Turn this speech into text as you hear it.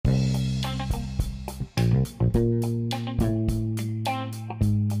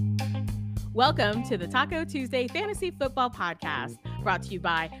Welcome to the Taco Tuesday Fantasy Football Podcast, brought to you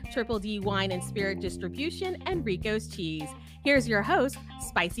by Triple D Wine and Spirit Distribution and Rico's Cheese. Here's your host,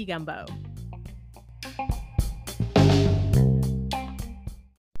 Spicy Gumbo.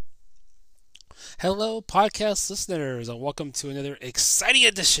 Hello, podcast listeners, and welcome to another exciting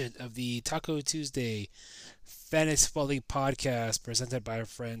edition of the Taco Tuesday Fantasy Football League podcast presented by our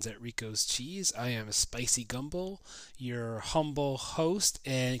friends at Rico's Cheese. I am Spicy Gumbo, your humble host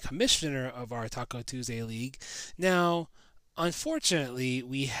and commissioner of our Taco Tuesday League. Now, unfortunately,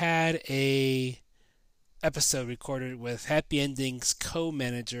 we had a episode recorded with Happy Endings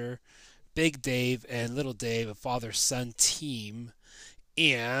co-manager Big Dave and Little Dave, a father-son team,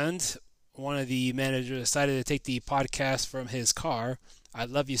 and one of the managers decided to take the podcast from his car. I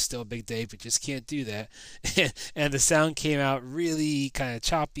love you still, Big Dave, but just can't do that. And the sound came out really kind of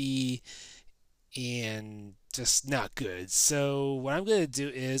choppy and just not good. So what I'm going to do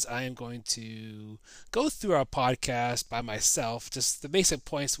is I am going to go through our podcast by myself, just the basic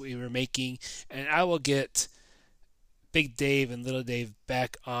points we were making, and I will get Big Dave and Little Dave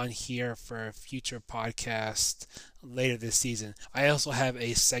back on here for a future podcast later this season. I also have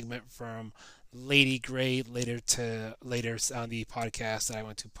a segment from Lady Gray later on the podcast that I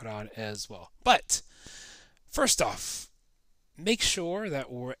want to put on as well. But first off, make sure that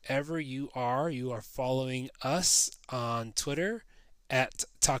wherever you are following us on Twitter at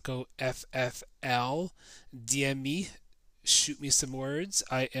TacoFFL. DM me, shoot me some words.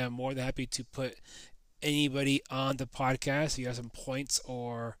 I am more than happy to put anybody on the podcast. If you have some points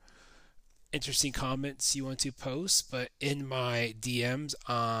or interesting comments you want to post, but in my DMs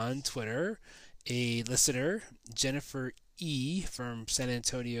on Twitter, a listener, Jennifer E. from San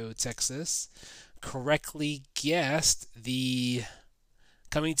Antonio, Texas, correctly guessed the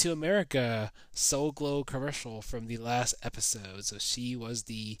Coming to America Soul Glow commercial from the last episode. So she was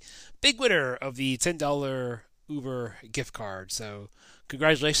the big winner of the $10 Uber gift card. So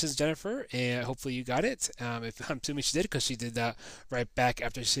congratulations, Jennifer, and hopefully you got it. If I'm assuming she did, because she did that right back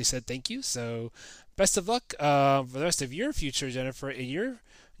after she said thank you. So best of luck for the rest of your future, Jennifer, in your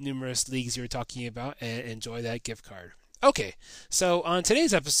numerous leagues you were talking about, and enjoy that gift card. Okay, so on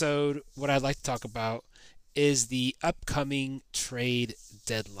today's episode, what I'd like to talk about is the upcoming trade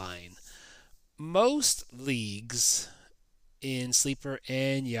deadline. Most leagues in Sleeper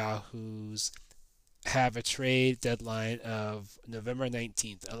and Yahoo's have a trade deadline of November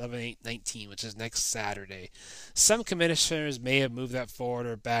 19th, 11/8/19, which is next Saturday. Some commissioners may have moved that forward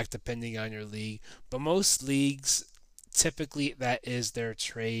or back depending on your league, but most leagues, typically that is their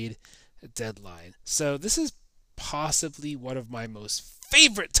trade deadline. So this is possibly one of my most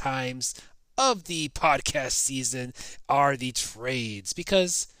favorite times of the podcast season are the trades,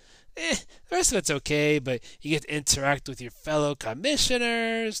 because the rest of it's okay, but you get to interact with your fellow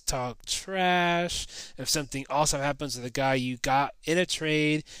commissioners, talk trash. If something awesome happens to the guy you got in a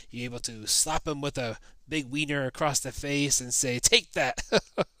trade, you're able to slap him with a big wiener across the face and say, take that.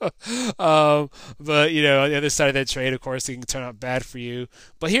 But, you know, on the other side of that trade, of course, it can turn out bad for you.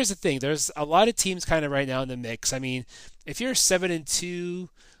 But here's the thing. There's a lot of teams kind of right now in the mix. I mean, if you're 7-2,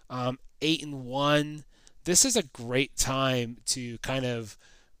 8-1, this is a great time to kind of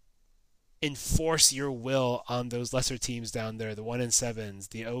enforce your will on those lesser teams down there, the 1-7s,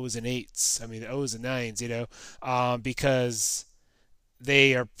 the O's and 8s, the O's and 9s, because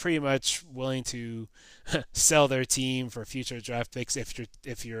they are pretty much willing to sell their team for future draft picks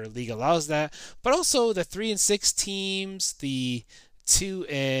if your league allows that. But also the 3-6 teams, the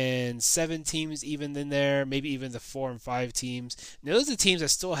 2-7 teams even in there, maybe even the 4-5 teams. Now, those are the teams that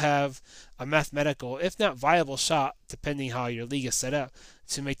still have a mathematical, if not viable, shot, depending how your league is set up,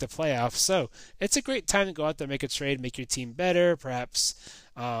 to make the playoffs. So it's a great time to go out there, make a trade, make your team better, perhaps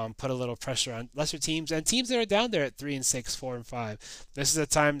put a little pressure on lesser teams and teams that are down there at 3-6, 4-5. This is a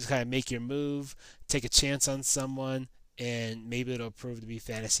time to kind of make your move, take a chance on someone, and maybe it'll prove to be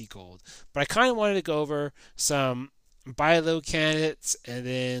fantasy gold. But I kind of wanted to go over some buy low candidates and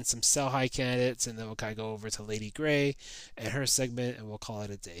then some sell high candidates, and then we'll kind of go over to Lady Gray and her segment, and we'll call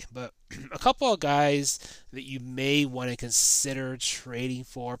it a day. But a couple of guys that you may want to consider trading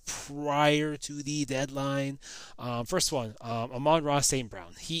for prior to the deadline. First one, Amon-Ra St.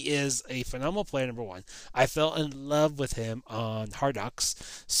 Brown. He is a phenomenal player, number one. I fell in love with him on Hard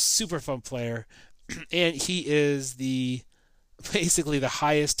Knocks. Super fun player. And he is the basically the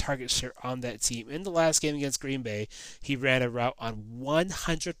highest target share on that team. In the last game against Green Bay, he ran a route on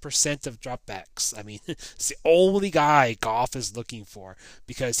 100% of dropbacks. I mean, it's the only guy Goff is looking for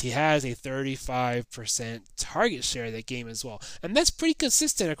because he has a 35% target share that game as well. And that's pretty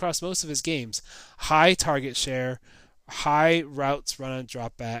consistent across most of his games. High target share, high routes run on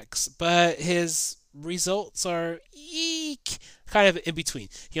dropbacks, but his results are kind of in between.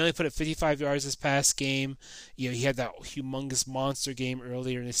 He only put up 55 yards this past game. He had that humongous monster game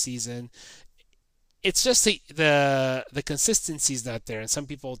earlier in the season. It's just the consistency's not there, and some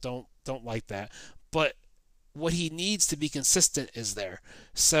people don't like that. But what he needs to be consistent is there.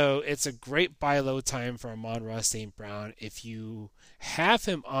 So it's a great buy low time for Amon-Ra St. Brown. If you have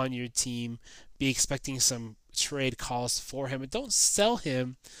him on your team, be expecting some trade costs for him, and don't sell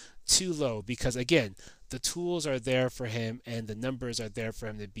him too low because, again, the tools are there for him and the numbers are there for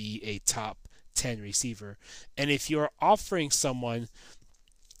him to be a top 10 receiver. And if you're offering someone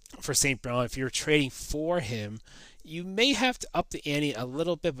for St. Brown, if you're trading for him, you may have to up the ante a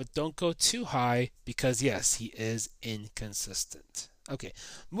little bit, but don't go too high because, yes, he is inconsistent. Okay,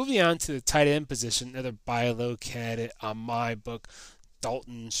 moving on to the tight end position, another buy low candidate on my book,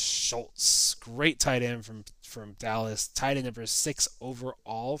 Dalton Schultz, great tight end from Dallas, tight end number 6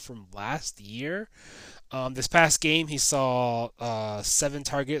 overall from last year. This past game, he saw 7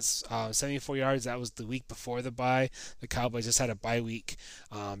 targets, 74 yards. That was the week before the bye. The Cowboys just had a bye week.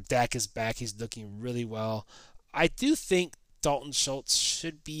 Dak is back. He's looking really well. I do think Dalton Schultz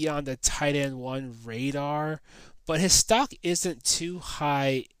should be on the tight end 1 radar, but his stock isn't too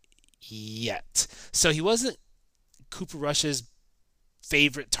high yet. So he wasn't Cooper Rush's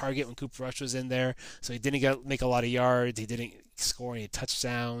favorite target when Cooper Rush was in there, so he didn't make a lot of yards. He didn't score any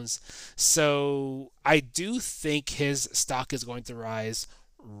touchdowns. So I do think his stock is going to rise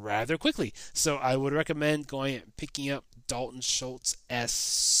rather quickly. So I would recommend going and picking up Dalton Schultz as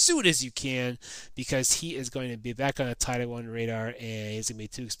soon as you can because he is going to be back on a tight end 1 radar and he's going to be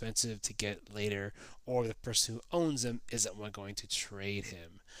too expensive to get later, or the person who owns him isn't going to trade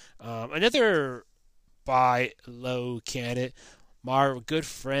him. Another buy low candidate, my good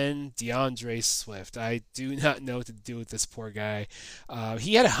friend DeAndre Swift. I do not know what to do with this poor guy.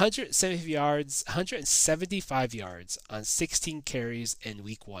 He had 175 yards on 16 carries in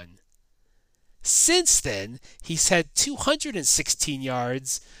week 1. Since then, he's had 216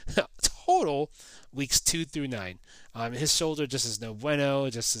 yards total weeks 2 through 9. His shoulder just is no bueno.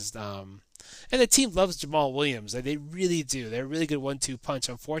 And the team loves Jamal Williams. They really do. They're a really good 1-2 punch.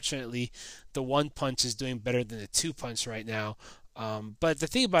 Unfortunately, the 1 punch is doing better than the 2 punch right now. But the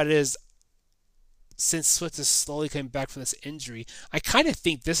thing about it is, since Swift is slowly coming back from this injury, I kind of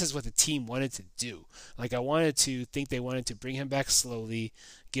think this is what the team wanted to do. Like, I wanted to think they wanted to bring him back slowly,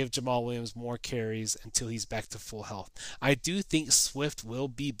 give Jamal Williams more carries until he's back to full health. I do think Swift will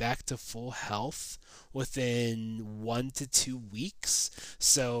be back to full health within 1 to 2 weeks.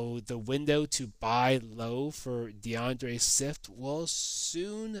 So the window to buy low for DeAndre Swift will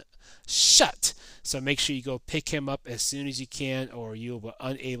soon shut. So make sure you go pick him up as soon as you can, or you'll be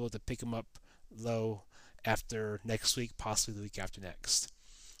unable to pick him up low after next week, possibly the week after next.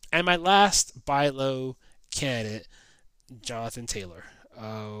 And my last buy low candidate, Jonathan Taylor.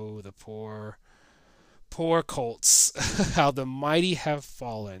 Oh, the poor Colts. How the mighty have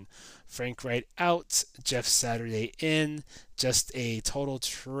fallen. Frank Wright out, Jeff Saturday in. Just a total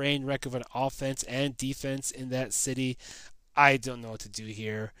train wreck of an offense and defense in that city. I don't know what to do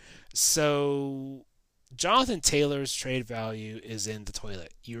here. So Jonathan Taylor's trade value is in the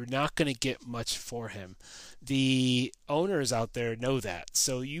toilet. You're not going to get much for him. The owners out there know that.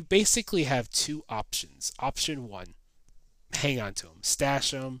 So you basically have 2 options. Option 1, hang on to him,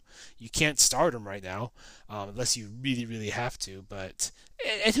 stash him. You can't start him right now unless you really, really have to.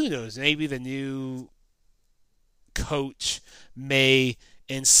 And who knows? Maybe the new coach may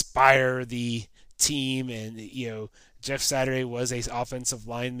inspire the team. And Jeff Saturday was an offensive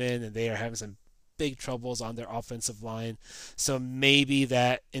lineman, and they are having some big troubles on their offensive line. So maybe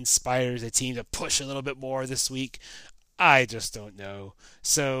that inspires the team to push a little bit more this week. I just don't know.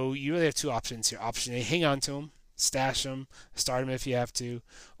 So you really have 2 options here. Option A, hang on to him, stash him, start him if you have to.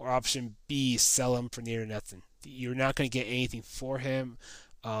 Or option B, sell him for near nothing. You're not going to get anything for him.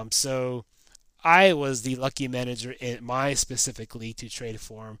 So I was the lucky manager in my specific league to trade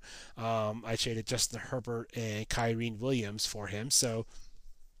for him. I traded Justin Herbert and Kyren Williams for him. So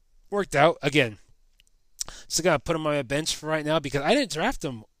worked out. Again, still got to put him on my bench for right now because I didn't draft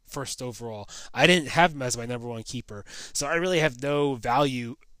him first overall. I didn't have him as my number 1 keeper. So I really have no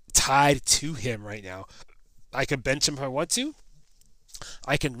value tied to him right now. I can bench him if I want to,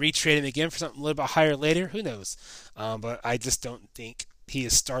 I can retrade him again for something a little bit higher later. Who knows? But I just don't think he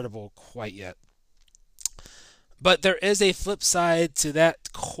is startable quite yet. But there is a flip side to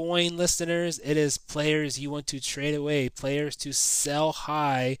that coin, listeners. It is players you want to trade away, players to sell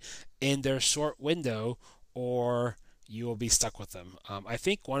high in their short window, or you will be stuck with them. I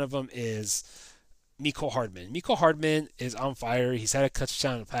think one of them is Mecole Hardman. Mecole Hardman is on fire. He's had a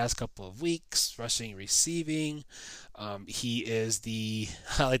touchdown in the past couple of weeks, rushing, receiving. He is the,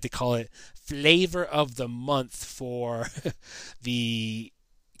 I like to call it, flavor of the month for the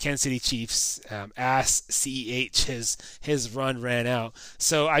Kansas City Chiefs, as CEH his run ran out.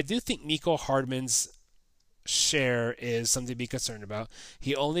 So I do think Mecole Hardman's share is something to be concerned about.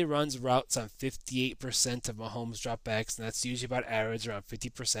 He only runs routes on 58% of Mahomes dropbacks, and that's usually about average, around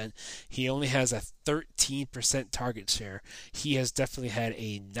 50%. He only has a 13% target share. He has definitely had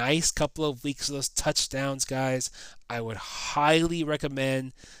a nice couple of weeks of those touchdowns, guys. I would highly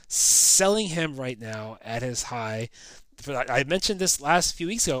recommend selling him right now at his high. I mentioned this last few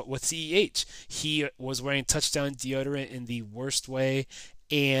weeks ago with CEH. He was wearing touchdown deodorant in the worst way,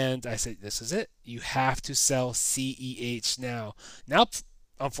 and I said, this is it. You have to sell CEH now. Now,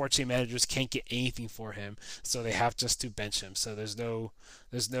 unfortunately, managers can't get anything for him, so they have just to bench him. So there's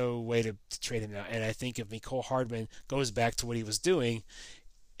no way to trade him now. And I think if Mecole Hardman goes back to what he was doing,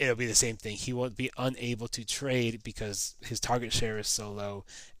 it'll be the same thing. He won't be unable to trade because his target share is so low,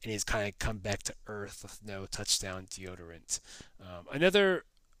 and he's kind of come back to earth with no touchdown deodorant. Another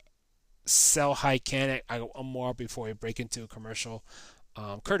sell high candidate, I got one more before we break into a commercial.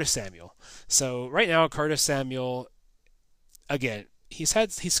 Curtis Samuel. So right now, Curtis Samuel, again, he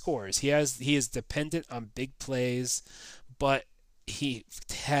scores. He is dependent on big plays, but he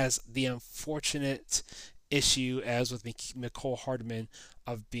has the unfortunate issue, as with Mecole Hardman,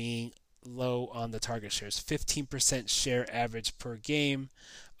 of being low on the target shares. 15% share average per game.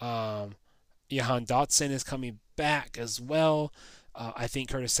 Jahan Dotson is coming back as well. I think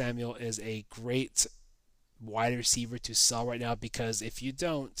Curtis Samuel is a great wide receiver to sell right now, because if you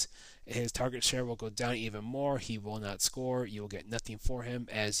don't, his target share will go down even more. He will not score. You will get nothing for him,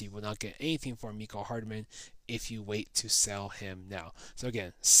 as you will not get anything for Mecole Hardman if you wait to sell him now. So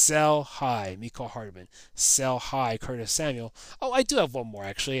again, sell high Mecole Hardman, sell high Curtis Samuel. Oh, I do have one more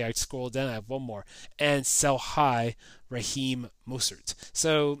actually. I scrolled down, I have one more. And sell high Raheem Mostert.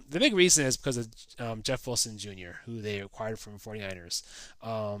 So the big reason is because of Jeff Wilson Jr., who they acquired from 49ers.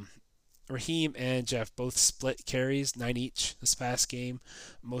 Raheem and Jeff both split carries, 9 each this past game.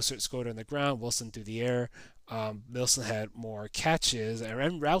 Mostert scored on the ground, Wilson through the air. Wilson had more catches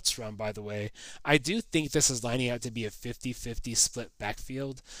and routes run, by the way. I do think this is lining out to be a 50-50 split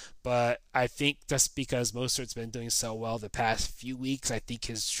backfield, but I think just because Mostert's been doing so well the past few weeks, I think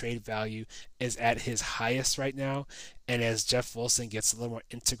his trade value is at his highest right now. And as Jeff Wilson gets a little more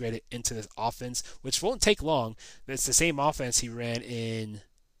integrated into this offense, which won't take long, it's the same offense he ran in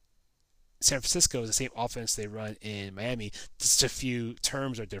San Francisco, is the same offense they run in Miami. Just a few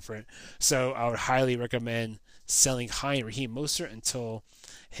terms are different. So I would highly recommend selling high in Raheem Mostert until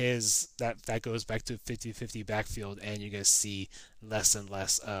that goes back to 50-50 backfield, and you guys see less and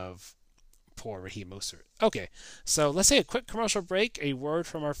less of poor Raheem Mostert. Okay, so let's take a quick commercial break, a word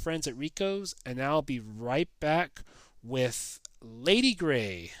from our friends at Rico's, and I'll be right back with Lady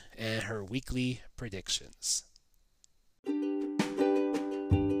Gray and her weekly predictions.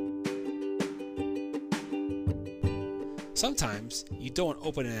 Sometimes you don't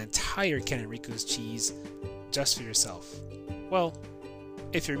open an entire can of Rico's cheese just for yourself. Well,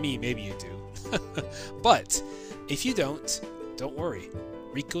 if you're me, maybe you do. But if you don't worry.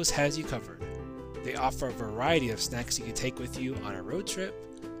 Rico's has you covered. They offer a variety of snacks you can take with you on a road trip,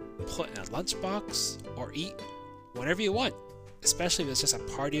 put in a lunchbox, or eat whenever you want, especially if it's just a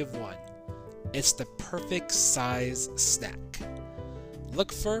party of one. It's the perfect size snack.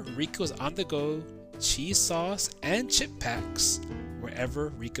 Look for Rico's on the go cheese sauce and chip packs wherever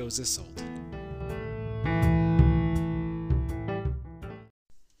Rico's is sold.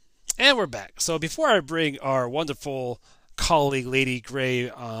 And we're back. So before I bring our wonderful colleague Lady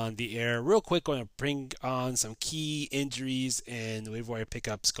Gray on the air, real quick, I'm going to bring on some key injuries and waiver wire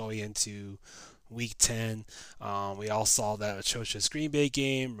pickups going into Week 10. We all saw that atrocious Green Bay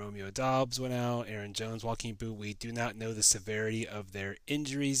game. Romeo Doubs went out. Aaron Jones walking boot. We do not know the severity of their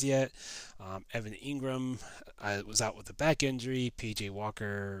injuries yet. Evan Ingram was out with a back injury. PJ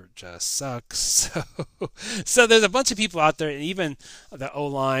Walker just sucks. So there's a bunch of people out there, and even the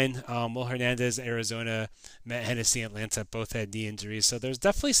O-line, Will Hernandez, Arizona, Matt Hennessy, Atlanta, both had knee injuries. So there's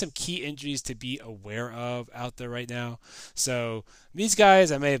definitely some key injuries to be aware of out there right now. So these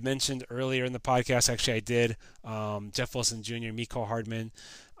guys I may have mentioned earlier in the podcast podcast, actually, I did. Jeff Wilson Jr., Miko Hardman.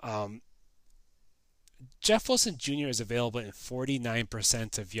 Jeff Wilson Jr. is available in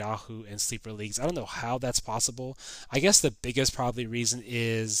 49% of Yahoo and Sleeper leagues. I don't know how that's possible. I guess the biggest probably reason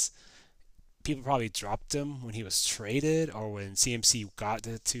is people probably dropped him when he was traded or when CMC got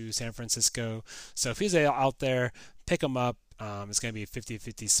to San Francisco. So if he's out there, pick him up. It's going to be a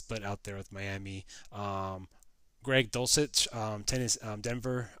 50-50 split out there with Miami. Greg Dulcich,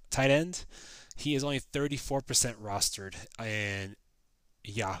 Denver tight end, he is only 34% rostered in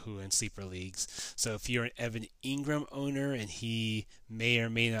Yahoo and Sleeper leagues. So if you're an Evan Ingram owner and he may or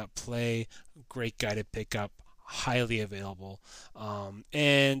may not play, great guy to pick up. Highly available.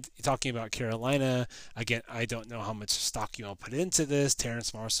 And talking about Carolina, again, I don't know how much stock you want to put into this.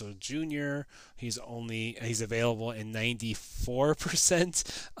 Terrace Marshall Jr., he's available in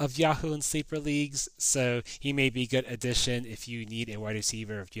 94% of Yahoo and Sleeper leagues, so he may be a good addition if you need a wide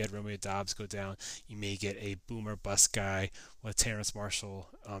receiver. If you had Romeo Doubs go down, you may get a boomer bust guy with Terrace Marshall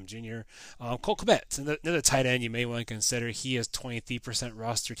Jr. Cole Kmet, another tight end you may want to consider. He is 23%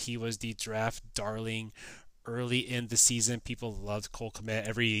 rostered. He was the draft darling early in the season. People loved Cole Kmet.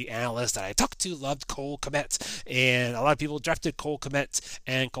 Every analyst that I talked to loved Cole Kmet, and a lot of people drafted Cole Kmet,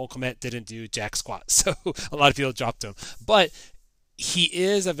 and Cole Kmet didn't do jack squat, so a lot of people dropped him. But he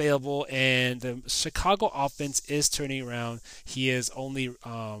is available, and the Chicago offense is turning around. He is only,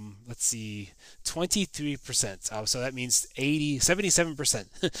 23%. So that means 77%.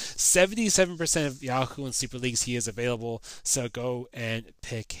 77% of Yahoo and Sleeper leagues he is available. So go and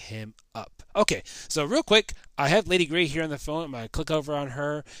pick him up. Okay, so real quick, I have Lady Gray here on the phone. I'm going to click over on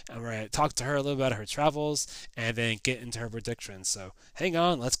her, and we're going to talk to her a little about her travels, and then get into her predictions. So hang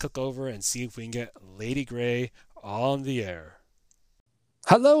on, let's click over and see if we can get Lady Gray on the air.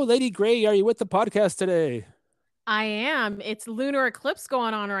 Hello, Lady Gray. Are you with the podcast today? I am. It's lunar eclipse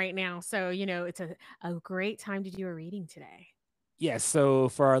going on right now. So, it's a great time to do a reading today. Yes. So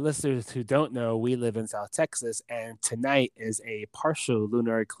for our listeners who don't know, we live in South Texas, and tonight is a partial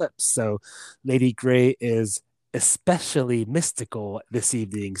lunar eclipse. So Lady Gray is especially mystical this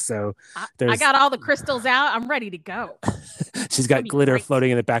evening. So I got all the crystals out. I'm ready to go. She's got glitter floating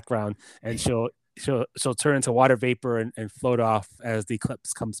in the background, and she'll turn into water vapor and float off as the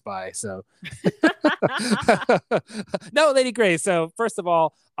eclipse comes by. So no, Lady Gray. So first of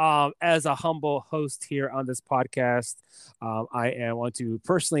all, as a humble host here on this podcast, I want to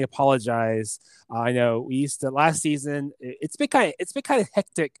personally apologize. I know we used to last season. It's been kind of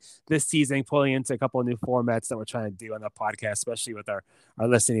hectic this season, pulling into a couple of new formats that we're trying to do on the podcast, especially with our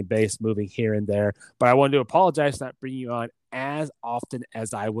listening base moving here and there. But I wanted to apologize for not bringing you on as often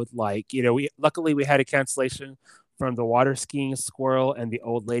as I would like. Luckily we had a cancellation from the water skiing squirrel and the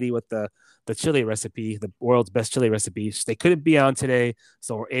old lady with the chili recipe, the world's best chili recipe. They couldn't be on today,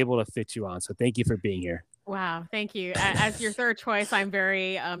 so we're able to fit you on. So thank you for being here. Wow, thank you. As your third choice, I'm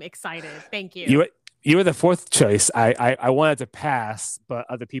very excited. Thank you. You were the fourth choice. I wanted to pass, but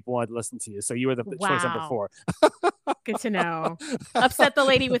other people wanted to listen to you. So you were the choice number 4. Good to know. Upset the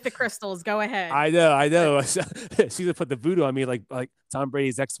lady with the crystals. Go ahead. I know. She would put the voodoo on me like Tom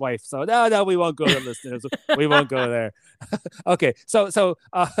Brady's ex-wife. So no, we won't go there, listeners. We won't go there. Okay. So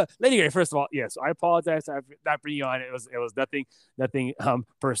Lady Gray, first of all, yes, I apologize for not bringing you on. It was nothing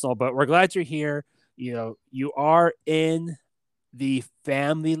personal, but we're glad you're here. You are in the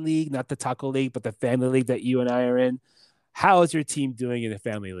family league, not the taco league, but the family league that you and I are in. How is your team doing in the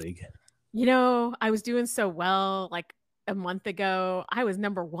family league? I was doing so well like a month ago. I was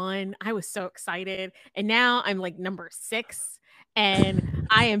number 1. I was so excited. And now I'm like number 6. And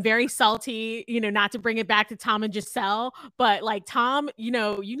I am very salty, not to bring it back to Tom and Giselle, but like Tom, you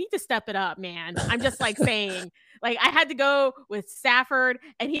need to step it up, man. I'm just like saying, like I had to go with Stafford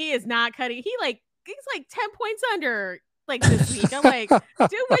and he is not cutting. He's like 10 points under like this week. I'm like,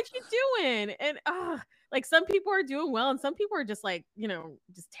 do what you doing. And like some people are doing well and some people are just like,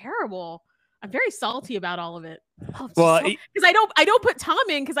 just terrible. I'm very salty about all of it. Because I don't put Tom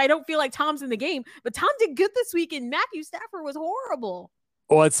in because I don't feel like Tom's in the game. But Tom did good this week, and Matthew Stafford was horrible.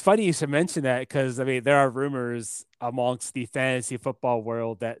 Well, it's funny you should mention that because there are rumors amongst the fantasy football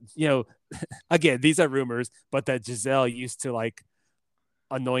world that again, these are rumors, but that Giselle used to like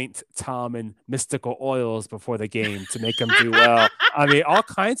anoint Tom in mystical oils before the game to make him do well. All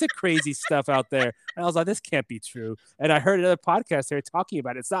kinds of crazy stuff out there. And I was like, this can't be true. And I heard another podcast there talking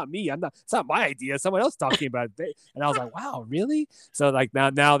about it. It's not me. It's not my idea. Someone else talking about it. And I was like, wow, really? So like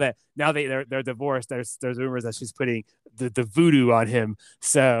now they're divorced, there's rumors that she's putting the voodoo on him.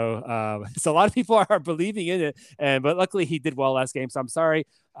 So a lot of people are believing in it. But luckily he did well last game. So I'm sorry,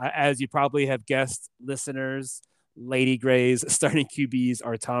 as you probably have guessed, listeners, Lady Gray's starting QBs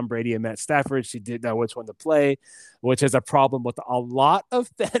are Tom Brady and Matt Stafford. She didn't know which one to play, which is a problem with a lot of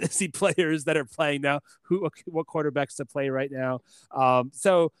fantasy players that are playing now. What quarterbacks to play right now?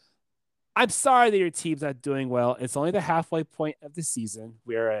 So I'm sorry that your team's not doing well. It's only the halfway point of the season.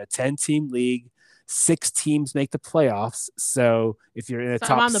 We're a 10-team league. 6 teams make the playoffs. So if you're in the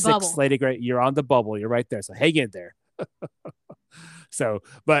top 6 Lady Gray, you're on the bubble. You're right there. So hang in there. So,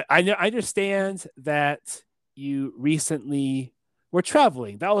 but I understand that you recently were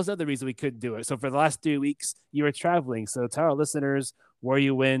traveling. That was the other reason we couldn't do it. So for the last 2 weeks, you were traveling. So tell our listeners where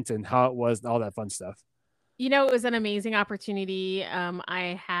you went and how it was and all that fun stuff. It was an amazing opportunity.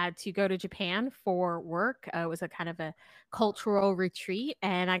 I had to go to Japan for work. It was a kind of a cultural retreat,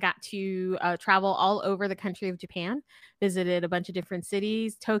 and I got to travel all over the country of Japan, visited a bunch of different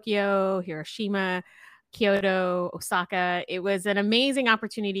cities, Tokyo, Hiroshima, Kyoto, Osaka. It was an amazing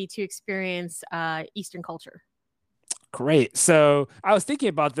opportunity to experience Eastern culture. Great. So I was thinking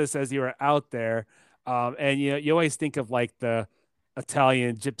about this as you were out there, and you always think of like the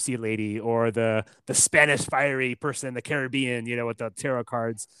Italian gypsy lady or the Spanish fiery person in the Caribbean, with the tarot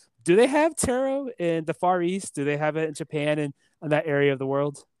cards. Do they have tarot in the Far East? Do they have it in Japan and in that area of the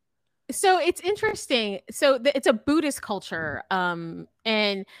world? So it's interesting. So it's a Buddhist culture,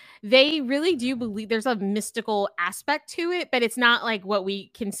 and they really do believe there's a mystical aspect to it, but it's not like what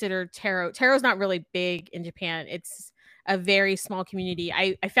we consider tarot. Tarot is not really big in Japan. It's a very small community.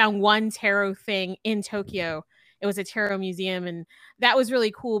 I found one tarot thing in Tokyo. It was a tarot museum, and that was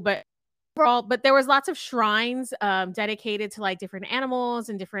really cool. But there was lots of shrines dedicated to like different animals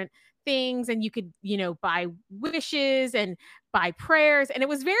and different things, and you could buy wishes and buy prayers, and it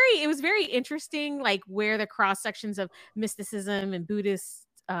was very interesting, like where the cross sections of mysticism and Buddhist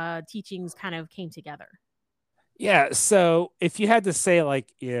teachings kind of came together. Yeah. So if you had to say,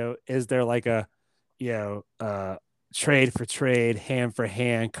 like, is there like a trade for trade, hand for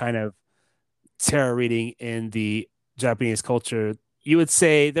hand kind of tarot reading in the Japanese culture, you would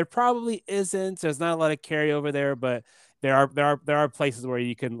say there probably isn't. There's not a lot of carryover there, but there are places where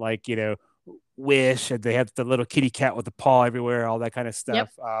you can wish, and they have the little kitty cat with the paw everywhere, all that kind of stuff.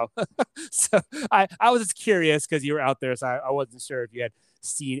 Yep. So I was just curious because you were out there, so I wasn't sure if you had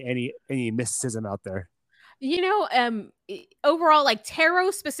seen any mysticism out there. Overall, like tarot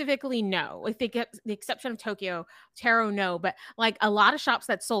specifically, no. With the exception of Tokyo, tarot, no. But like a lot of shops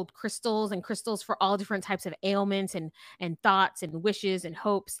that sold crystals for all different types of ailments and thoughts and wishes and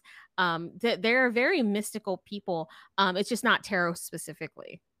hopes. They're very mystical people. It's just not tarot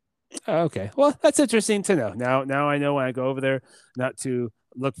specifically. Okay, well, that's interesting to know. Now I know when I go over there not to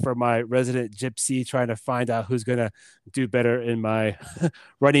look for my resident gypsy, trying to find out who's gonna do better in my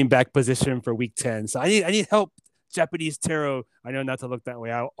running back position for week 10. So I need help. Japanese tarot. I know not to look that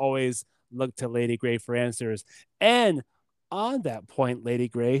way. I always look to Lady Gray for answers. And on that point, Lady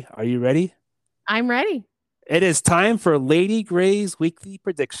Gray, are you ready? I'm ready. It is time for Lady Gray's weekly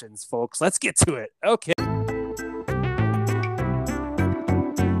predictions, folks. Let's get to it. Okay.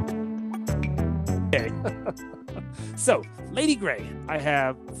 So, Lady Gray, I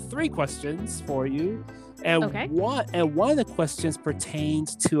have 3 questions for you. And okay. one of the questions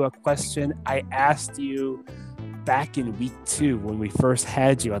pertains to a question I asked you back in week 2 when we first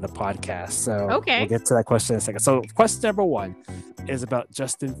had you on the podcast. So we'll get to that question in a second. So question number 1 is about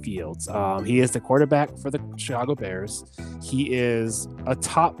Justin Fields. He is the quarterback for the Chicago Bears. He is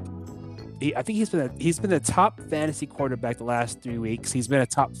I think he's been a top fantasy quarterback the last 3 weeks. He's been a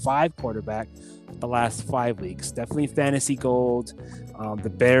top 5 quarterback the last 5 weeks. Definitely fantasy gold. The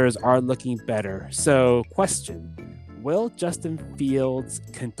Bears are looking better. So question, will Justin Fields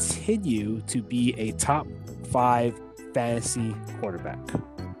continue to be a top 5 fantasy quarterback?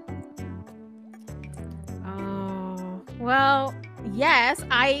 Well, yes.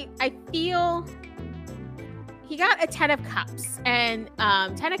 I feel he got a 10 of cups, and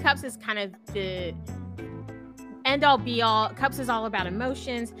 10 of cups is kind of the end all be all. Cups is all about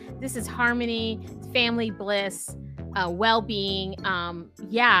emotions. This is harmony, family bliss, well-being.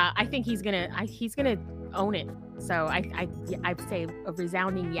 I think he's gonna own it. So I'd say a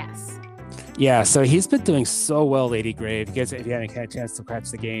resounding yes. Yeah, so he's been doing so well, Lady Gray. If you haven't had a chance to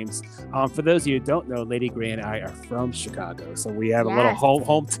catch the games, for those of you who don't know, Lady Gray and I are from Chicago, so we have a little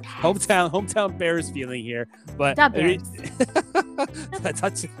hometown Bears feeling here. But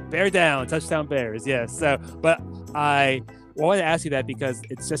touchdown Bears, yes. So, but I wanted to ask you that because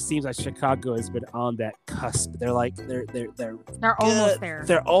it just seems like Chicago has been on that cusp. They're almost there.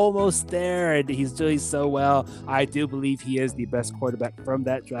 They're almost there, and he's doing so well. I do believe he is the best quarterback from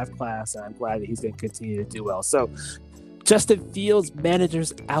that draft class, and I'm glad that he's going to continue to do well. So, Justin Fields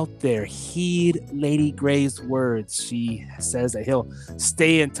managers out there, heed Lady Gray's words. She says that he'll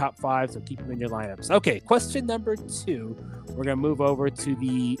stay in top 5, so keep him in your lineups. Okay, question number 2. We're going to move over to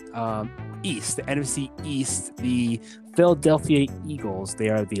the East, the NFC East, the Philadelphia Eagles. They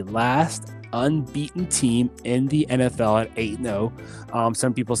are the last unbeaten team in the NFL at 8-0.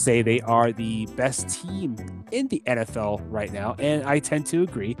 Some people say they are the best team in the NFL right now, and I tend to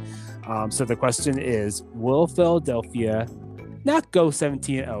agree. So the question is, will Philadelphia not go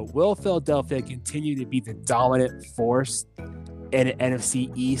 17-0? Will Philadelphia continue to be the dominant force in the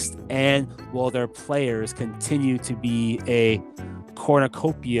NFC East, and will their players continue to be a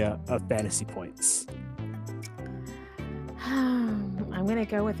cornucopia of fantasy points? I'm going to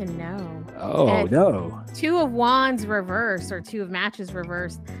go with a no. Oh, and no. 2 of wands reversed, or 2 of matches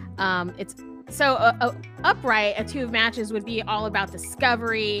reversed. It's so upright. A 2 of matches would be all about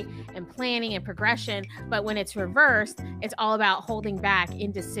discovery and planning and progression. But when it's reversed, it's all about holding back,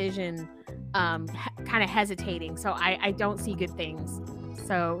 indecision, kind of hesitating. So I don't see good things.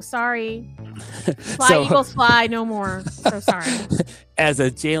 So sorry. Fly, Eagles fly, no more. So sorry. As a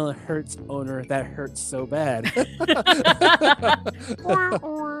Jalen Hurts owner, that hurts so bad.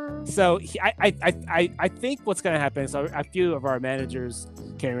 So I think what's going to happen. So a few of our managers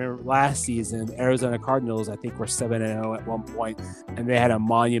can remember last season, Arizona Cardinals, I think were 7-0 at one point, and they had a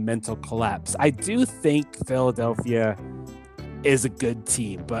monumental collapse. I do think Philadelphia is a good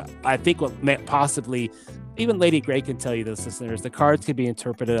team, but I think what meant possibly, even Lady Gray can tell you this, listeners, the cards can be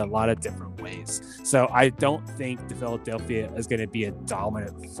interpreted a lot of different ways. So I don't think the Philadelphia is going to be a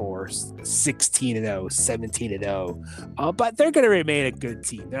dominant force, 16-0, 17-0. But they're going to remain a good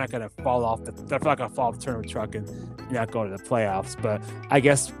team. They're not going to fall off they're not going to fall off the tournament truck and not go to the playoffs. But I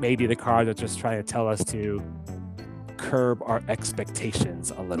guess maybe the cards are just trying to tell us to curb our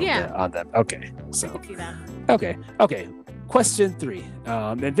expectations a little bit on them. Okay. So I can see that. Okay. Question 3,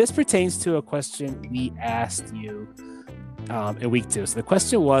 and this pertains to a question we asked you in week 2. So the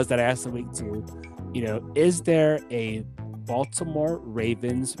question was that I asked in week 2, is there a Baltimore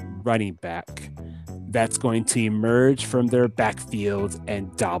Ravens running back that's going to emerge from their backfield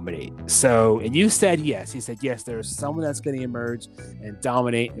and dominate? So, and you said yes. You said yes, there's someone that's going to emerge and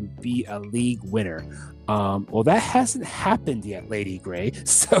dominate and be a league winner. Well, that hasn't happened yet, Lady Gray.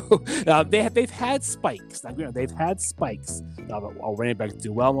 So they've had spikes. They've had spikes. A running back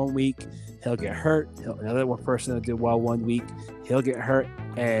do well one week, he'll get hurt. Another one person will do well one week, he'll get hurt,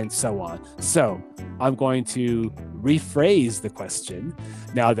 and so on. So I'm going to rephrase the question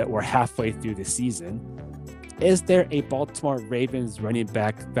now that we're halfway through the season. Is there a Baltimore Ravens running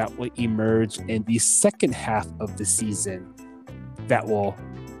back that will emerge in the second half of the season that will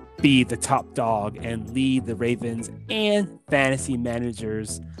be the top dog and lead the Ravens and fantasy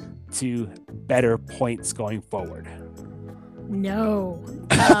managers to better points going forward? No.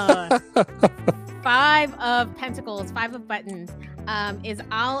 5 of Pentacles, 5 of Buttons is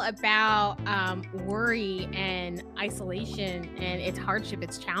all about worry and isolation, and it's hardship,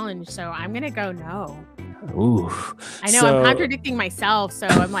 it's challenge. So I'm going to go no. Ooh. I know I'm contradicting myself. So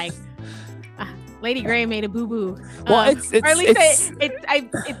I'm like, Lady Gray made a boo-boo. Well, or at least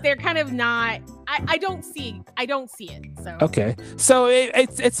they're kind of not. I don't see it. So okay, so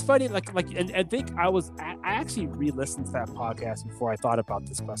it's funny. And I think I actually re-listened to that podcast before I thought about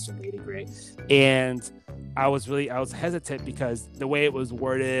this question, Lady Gray, and I was hesitant because the way it was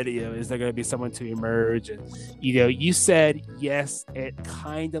worded, is there going to be someone to emerge? And you said yes, it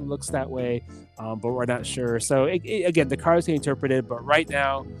kind of looks that way, but we're not sure. So again, the cards can be interpreted, but right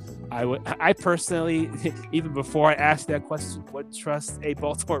now, I personally, even before I asked that question, would trust a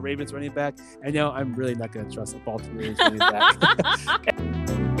Baltimore Ravens running back. And no, I'm really not going to trust a Baltimore Ravens running back.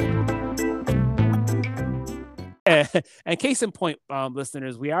 And case in point,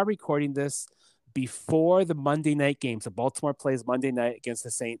 listeners, we are recording this before the Monday night game. So Baltimore plays Monday night against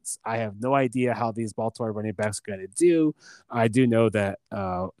the Saints. I have no idea how these Baltimore running backs are going to do. I do know that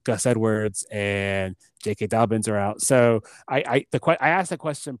Gus Edwards and J.K. Dobbins are out. So I asked that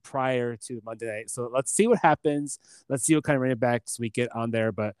question prior to Monday night. So let's see what happens. Let's see what kind of running backs we get on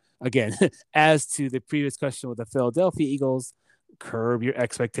there. But again, as to the previous question with the Philadelphia Eagles, curb your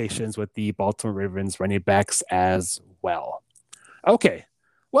expectations with the Baltimore Ravens running backs as well. Okay.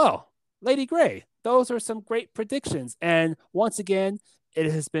 Well, Lady Gray, those are some great predictions. And once again,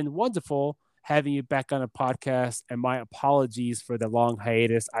 it has been wonderful having you back on a podcast, and my apologies for the long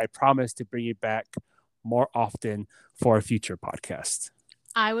hiatus. I promise to bring you back more often for a future podcast.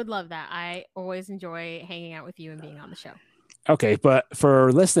 I would love that. I always enjoy hanging out with you and being on the show. Okay, but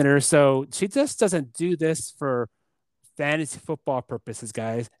for listeners, so she just doesn't do this for fantasy football purposes,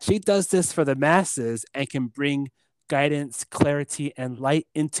 guys. She does this for the masses and can bring guidance, clarity, and light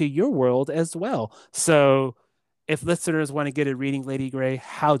into your world as well. So if listeners want to get a reading, Lady Grey,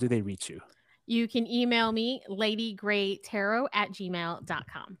 how do they reach you? You can email me,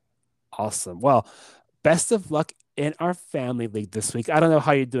 ladygraytarot@gmail.com. Awesome. Well, best of luck in our family league this week. I don't know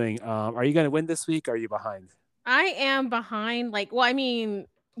how you're doing. Are you going to win this week? Or are you behind? I am behind. All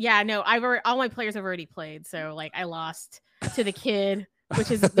my players have already played. So I lost to the kid,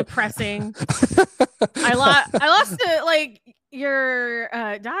 which is depressing. I lost to your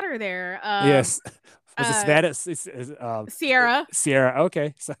daughter there. Yes. Was it Spanish? Sierra. Sierra.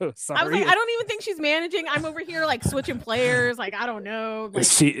 Okay. So sorry. I was I don't even think she's managing. I'm over here switching players. I don't know.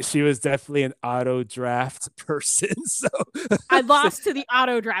 She was definitely an auto draft person. So I lost to the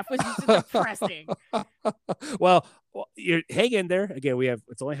auto draft, which is depressing. Well, you're hang in there. Again,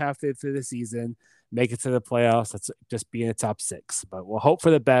 it's only halfway through the season. Make it to the playoffs. Let's just be in the top 6. But we'll hope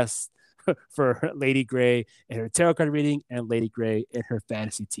for the best for Lady Grey in her tarot card reading and Lady Grey in her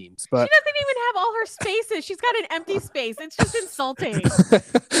fantasy teams. But she doesn't even have all her spaces. She's got an empty space. It's just insulting.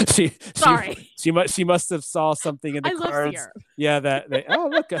 She must have saw something in the cards. Yeah, that oh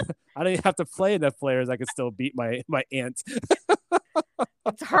look, I don't even have to play enough players. I could still beat my aunt.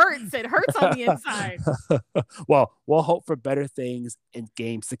 It hurts. It hurts on the inside. Well, we'll hope for better things in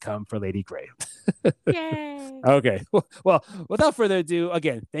games to come for Lady Grey. Yay. Okay. Well, without further ado,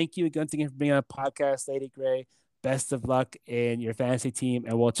 again, thank you once again for being on a podcast, Lady Grey. Best of luck in your fantasy team,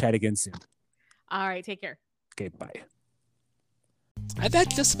 and we'll chat again soon. All right. Take care. Okay. Bye. And that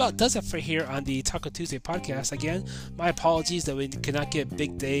just about does it for here on the Taco Tuesday podcast. Again, my apologies that we cannot get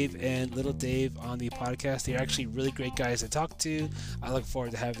Big Dave and Little Dave on the podcast. They're actually really great guys to talk to. I look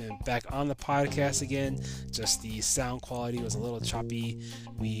forward to having them back on the podcast again. Just the sound quality was a little choppy.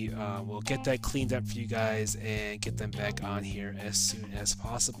 We will get that cleaned up for you guys and get them back on here as soon as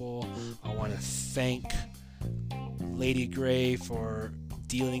possible. I want to thank Lady Grey for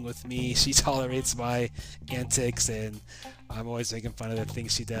dealing with me. She tolerates my antics, and I'm always making fun of the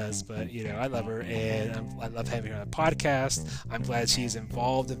things she does, but I love her, and I love having her on the podcast. I'm glad she's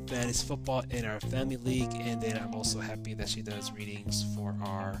involved in fantasy football in our family league, and then I'm also happy that she does readings for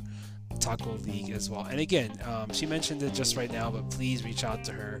our Taco League as well. And again, she mentioned it just right now, but please reach out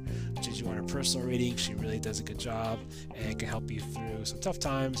to her should you want her personal reading. She really does a good job and can help you through some tough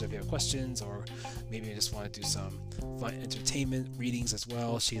times, or if you have questions, or maybe you just want to do some fun entertainment readings as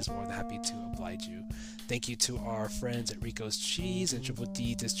well. She is more than happy to oblige you. Thank you to our friends at Rico's Cheese and Triple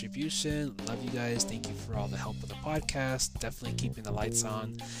D Distribution. Love you guys. Thank you for all the help with the podcast. Definitely keeping the lights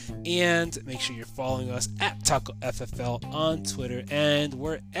on. And make sure you're following us at Taco FFL on Twitter and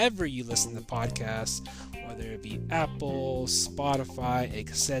wherever you listen to podcasts, whether it be Apple, Spotify,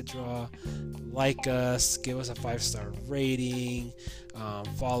 etc. Like us, give us a 5-star rating,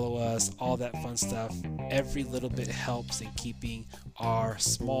 follow us, all that fun stuff. Every little bit helps in keeping our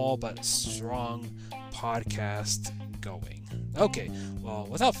small but strong podcast going. Okay, well,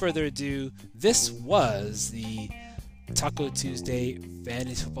 without further ado, this was the Taco Tuesday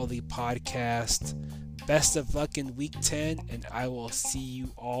Fantasy Football League podcast. Best of luck in week 10, and I will see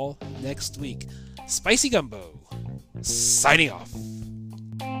you all next week. Spicy Gumbo, signing off.